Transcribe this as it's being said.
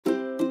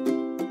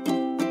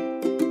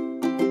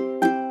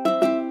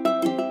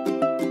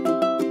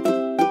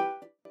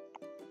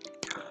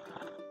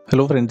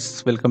Hello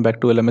friends, welcome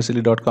back to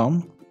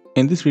lmsle.com.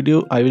 In this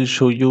video, I will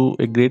show you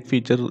a great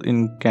feature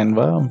in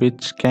Canva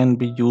which can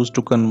be used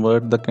to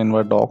convert the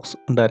Canva docs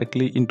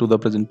directly into the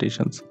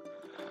presentations.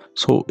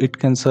 So it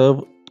can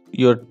serve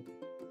your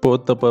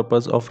both the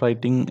purpose of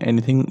writing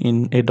anything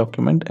in a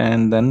document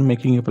and then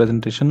making a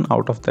presentation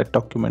out of that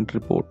document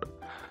report.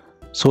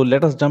 So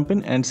let us jump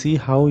in and see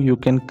how you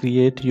can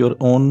create your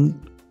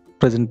own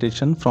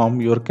presentation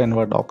from your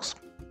Canva docs.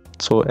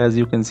 So as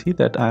you can see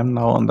that I am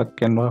now on the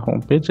Canva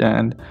homepage,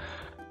 and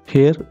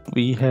here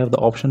we have the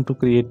option to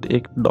create a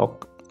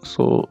doc.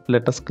 So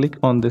let us click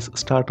on this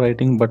start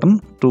writing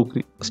button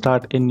to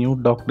start a new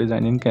doc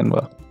design in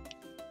Canva.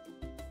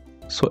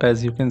 So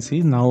as you can see,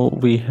 now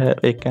we have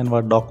a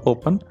Canva doc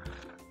open.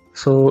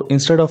 So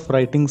instead of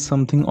writing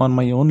something on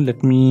my own,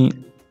 let me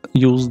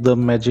use the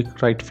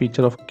magic write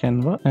feature of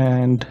Canva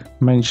and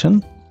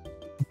mention.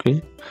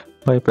 Okay,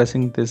 by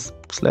pressing this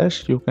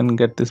slash you can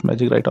get this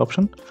magic write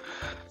option.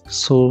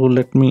 So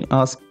let me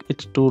ask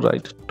it to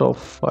write top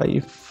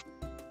 5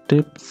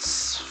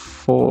 tips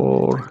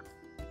for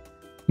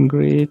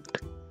great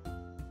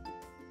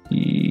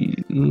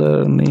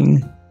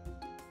e-learning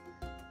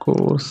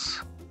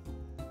course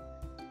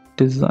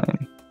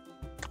design.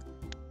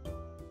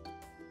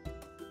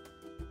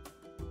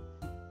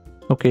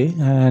 Okay,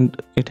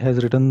 and it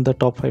has written the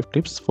top 5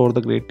 tips for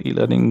the great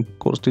e-learning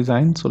course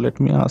design. So let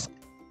me ask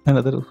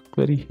another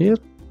query here.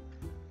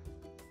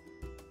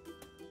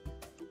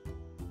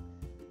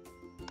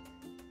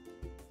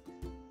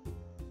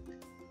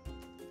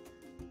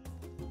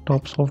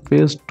 Top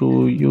softwares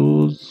to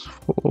use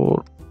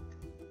for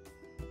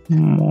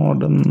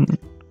modern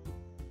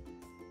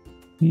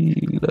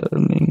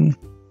e-learning.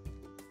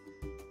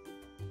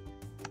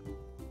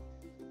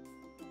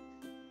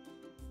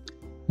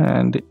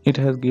 And it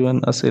has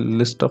given us a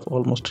list of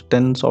almost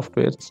 10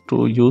 softwares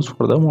to use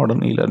for the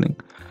modern e-learning.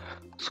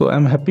 So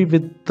I'm happy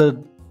with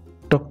the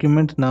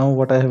document now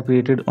what I have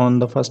created on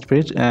the first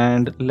page,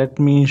 and let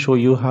me show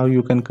you how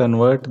you can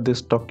convert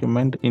this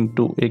document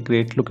into a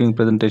great looking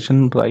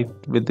presentation right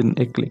within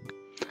a click.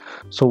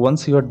 So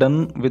once you are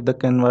done with the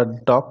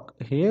Canva doc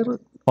here,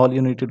 all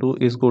you need to do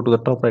is go to the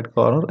top right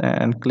corner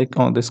and click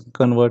on this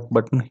convert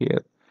button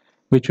here,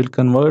 which will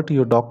convert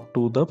your doc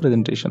to the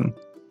presentation.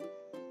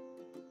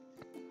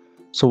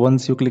 So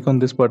once you click on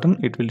this button,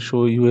 it will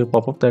show you a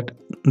pop-up that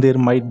there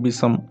might be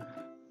some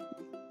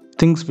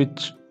things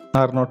which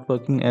are not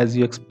working as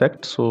you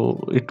expect,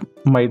 so it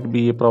might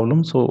be a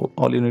problem. So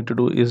all you need to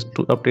do is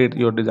to update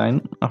your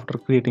design after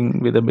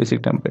creating with a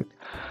basic template.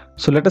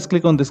 So let us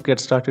click on this get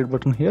started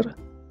button here.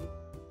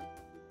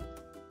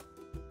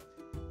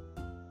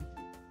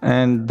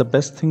 And the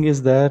best thing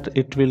is that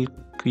it will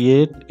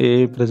create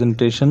a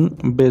presentation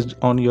based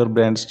on your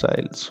brand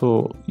style.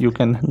 So you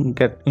can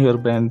get your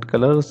brand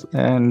colors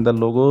and the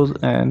logos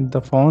and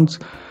the fonts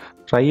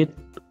right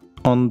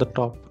on the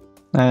top.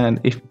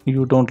 And if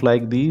you don't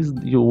like these,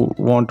 you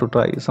want to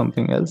try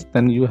something else,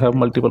 then you have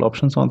multiple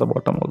options on the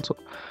bottom also.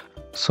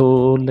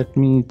 So let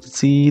me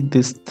see,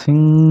 this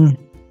thing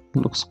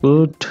looks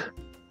good.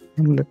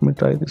 Let me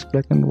try this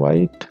black and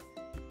white.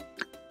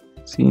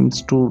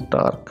 Seems too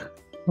dark.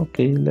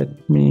 Okay,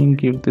 let me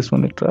give this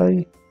one a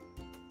try.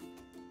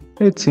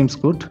 It seems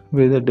good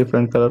with the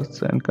different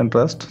colors and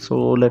contrast.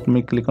 So let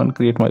me click on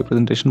create my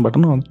presentation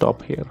button on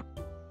top here.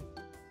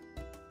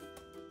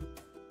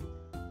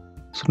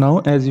 So now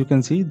as you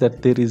can see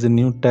that there is a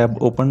new tab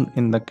opened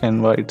in the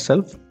Canva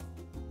itself,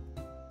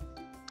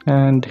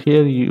 and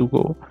here you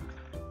go,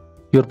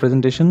 your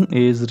presentation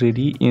is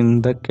ready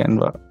in the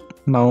Canva.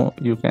 Now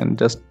you can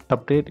just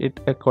update it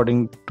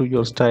according to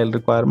your style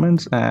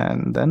requirements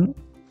and then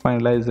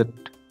finalize it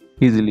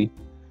easily.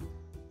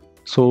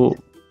 So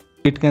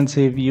it can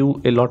save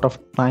you a lot of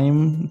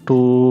time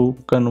to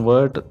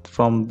convert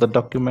from the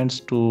documents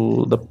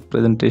to the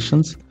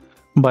presentations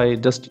by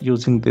just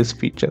using this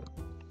feature.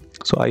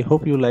 So I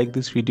hope you like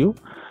this video,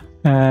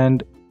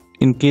 and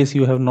in case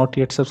you have not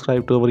yet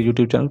subscribed to our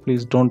YouTube channel,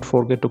 please don't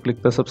forget to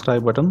click the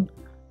subscribe button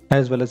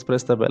as well as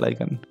press the bell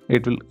icon.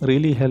 It will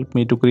really help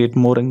me to create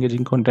more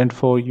engaging content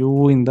for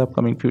you in the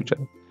upcoming future.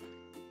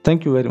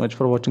 Thank you very much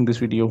for watching this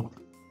video.